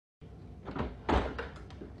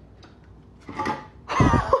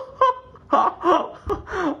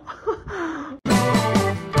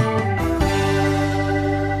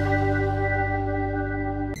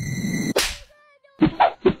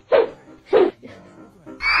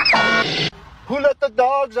Who let the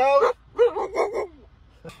dogs out?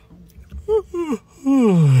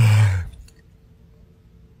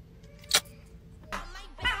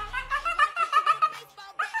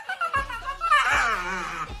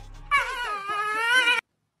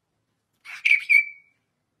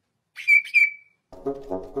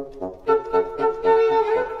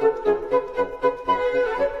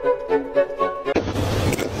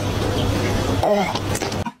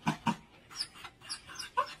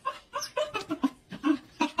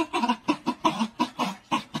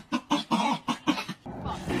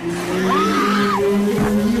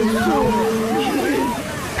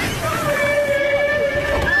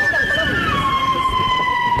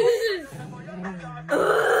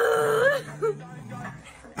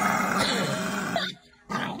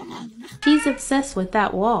 She's obsessed with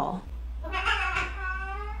that wall.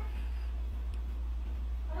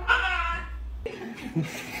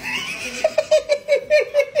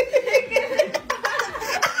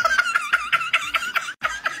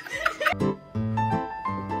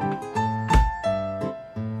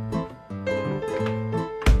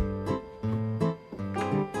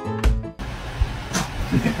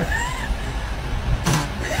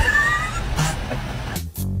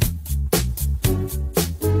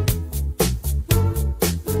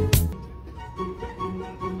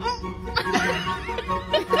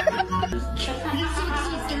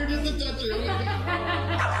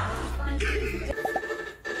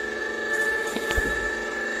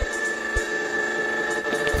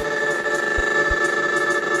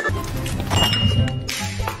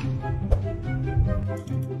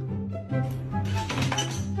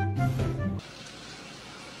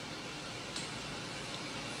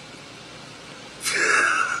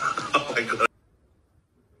 Oh my God.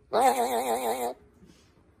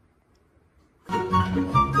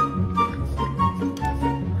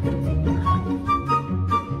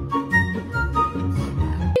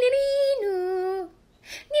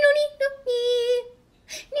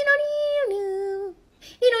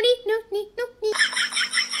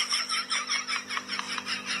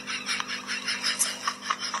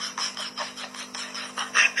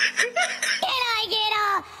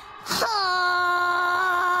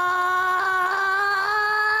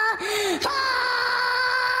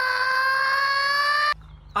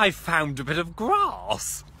 I found a bit of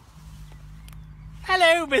grass.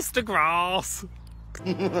 Hello, Mr. Grass.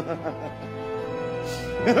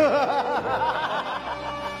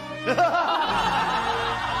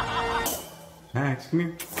 Max, come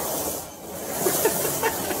here.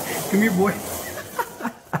 Come here, boy.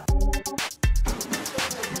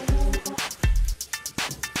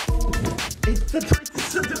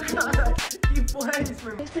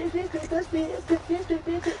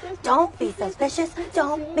 Don't be suspicious.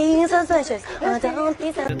 Don't be suspicious. Don't be suspicious.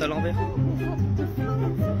 C'est à l'envers.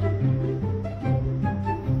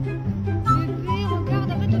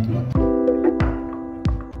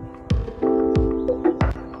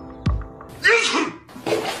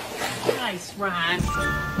 Nice, Ron.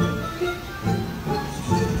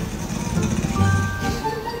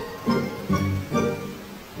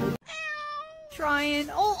 Trying.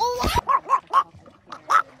 Oh.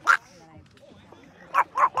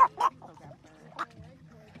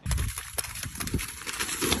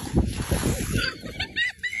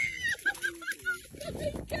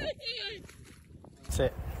 That's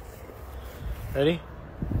it. Ready?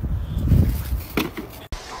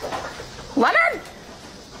 Leonard!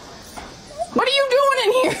 What are you doing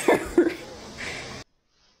in here?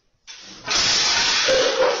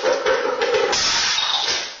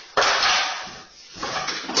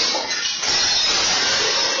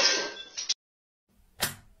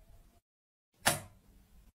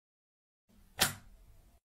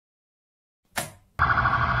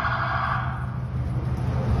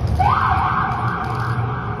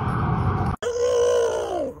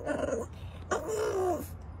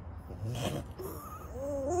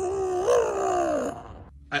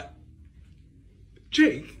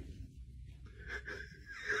 Jake?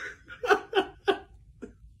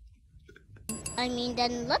 I mean,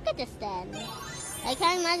 then look at this then. I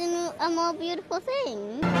can't imagine a more beautiful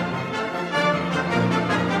thing.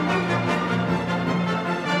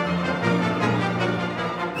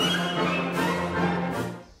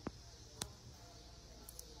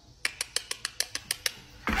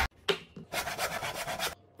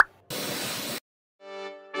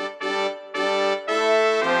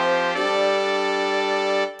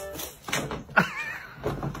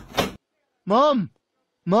 Mom!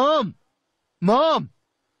 Mom! Mom!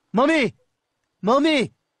 Mommy!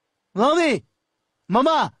 Mommy! Mommy!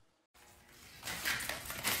 Mama!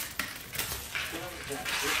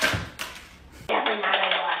 Definitely not a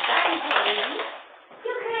lot.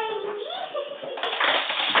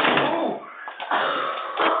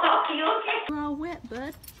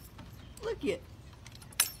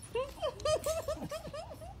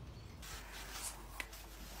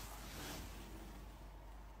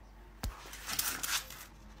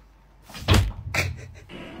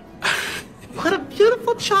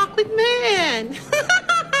 chocolate man.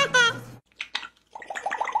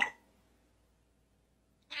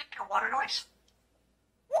 Water noise.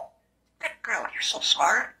 Good girl, you're so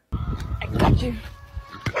smart. I got you.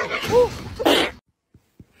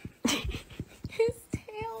 His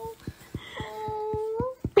tail.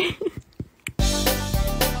 Oh.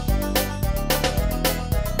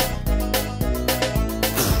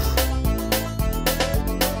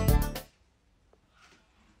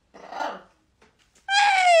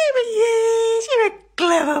 Yes, you're a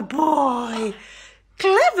clever boy.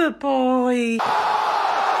 Clever boy.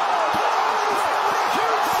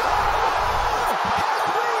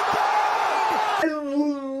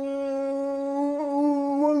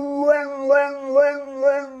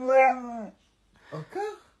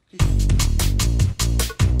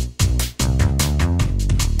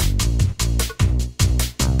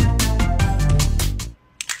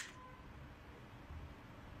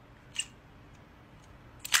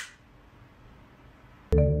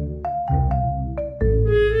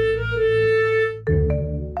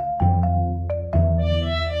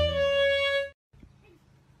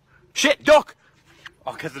 Shit, duck!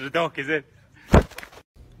 Oh, because of the duck, is it?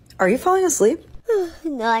 Are you falling asleep?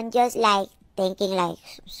 No, I'm just like thinking like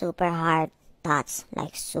super hard thoughts,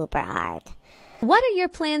 like super hard. What are your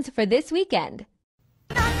plans for this weekend?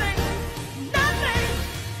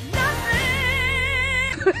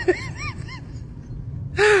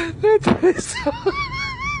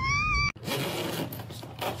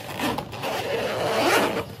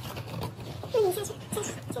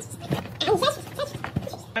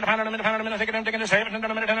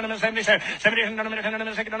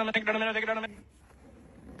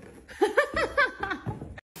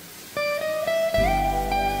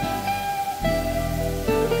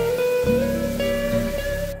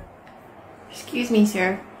 Excuse me,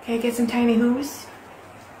 sir. Can I get some tiny hooves?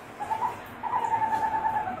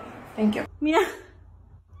 Thank you. Mira.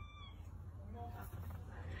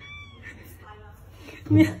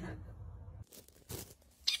 Mira.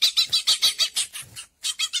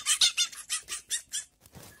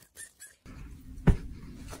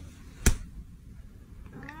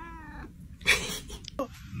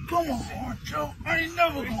 Come on, Honcho. I ain't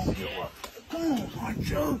never gonna give up. Come on,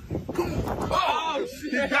 Honcho. Come on. Oh,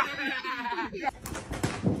 shit.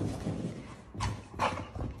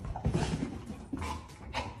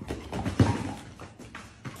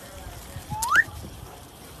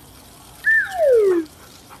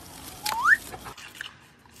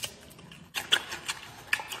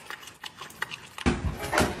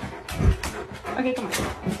 Okay, come on.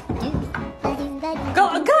 Go,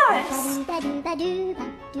 Gus!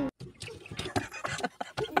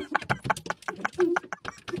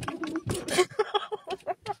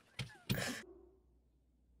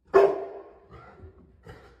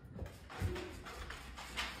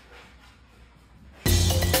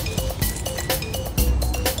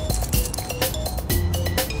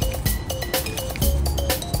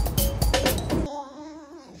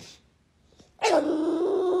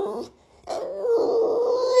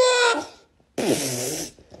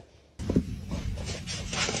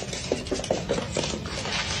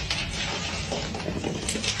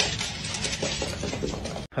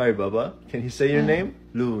 Hi, Baba. Can you say your name?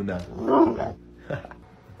 Luna.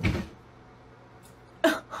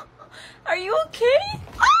 Are you okay?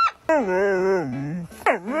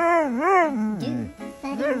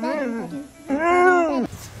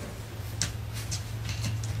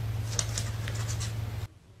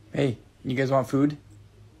 Hey, you guys want food? Do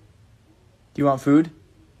you want food?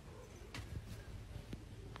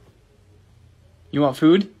 You want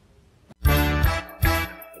food?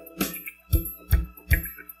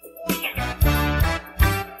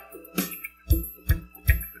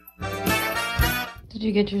 Did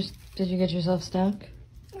you get yourself stuck?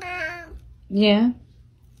 Yeah.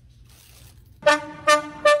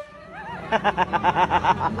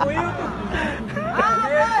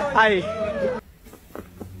 Hi.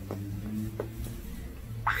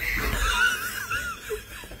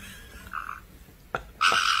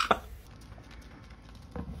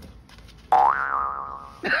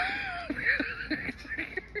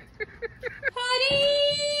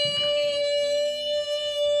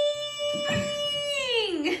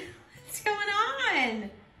 What's going on?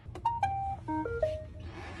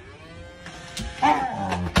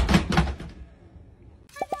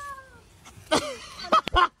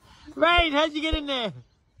 Right, how'd you get in there?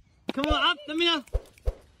 Come on, up, let me know.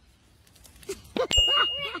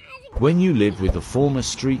 When you live with a former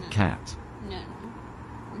street cat. No.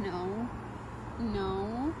 No.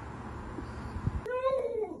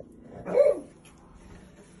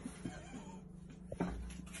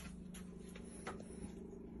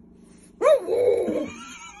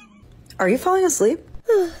 Are you falling asleep?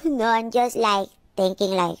 No, I'm just like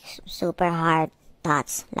thinking like super hard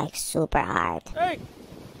thoughts, like super hard. Hey!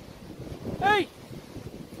 Hey!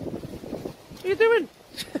 What you doing?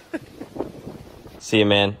 See you,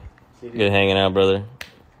 man. Good hanging out, brother.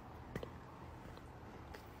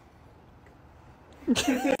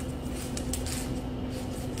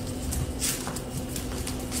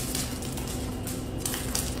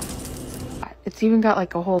 It's even got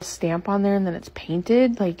like a whole stamp on there and then it's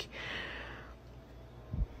painted. Like,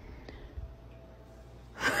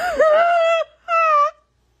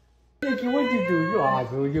 Nikki, what'd you do? You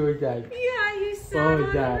awesome. You were that. yeah, you said What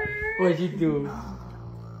was that? What'd you do?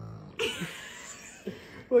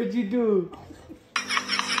 What'd you do?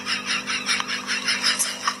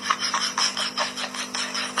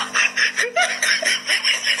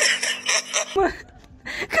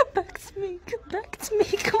 Come back to me. Come back to me.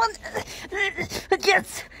 Come on.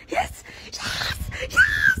 Yes. Yes. Yes.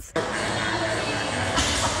 Yes.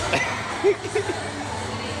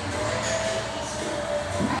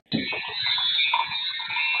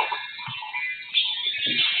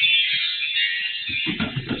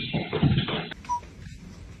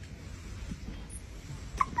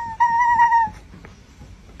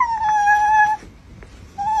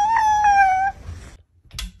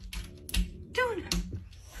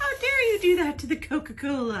 Do that to the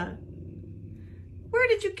Coca-Cola. Where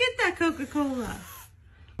did you get that Coca-Cola?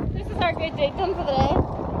 This is our good date done for the day.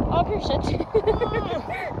 Oh, pure shit.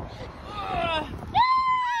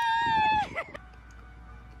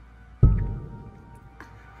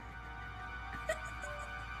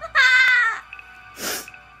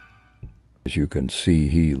 As you can see,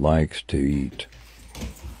 he likes to eat.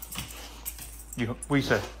 We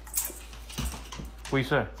say. We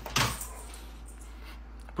say.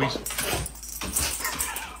 We say.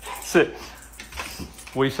 Sit.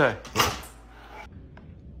 What do you say?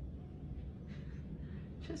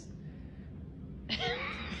 just.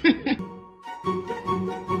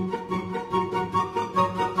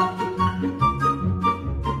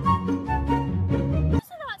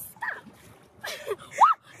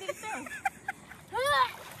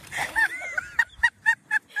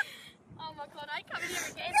 Oh my god, I come in here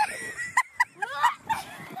again.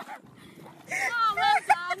 Oh, well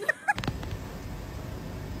done.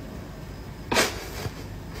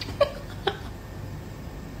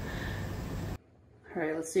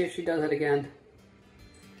 Alright, let's see if she does it again.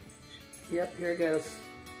 Yep, here it goes.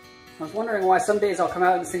 I was wondering why some days I'll come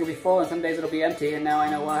out and this thing will be full and some days it'll be empty, and now I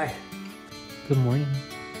know why. Good morning.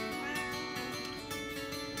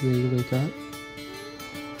 You ready to wake up?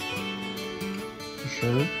 You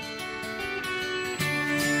sure?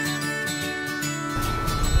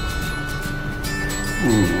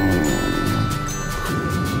 Mm-hmm.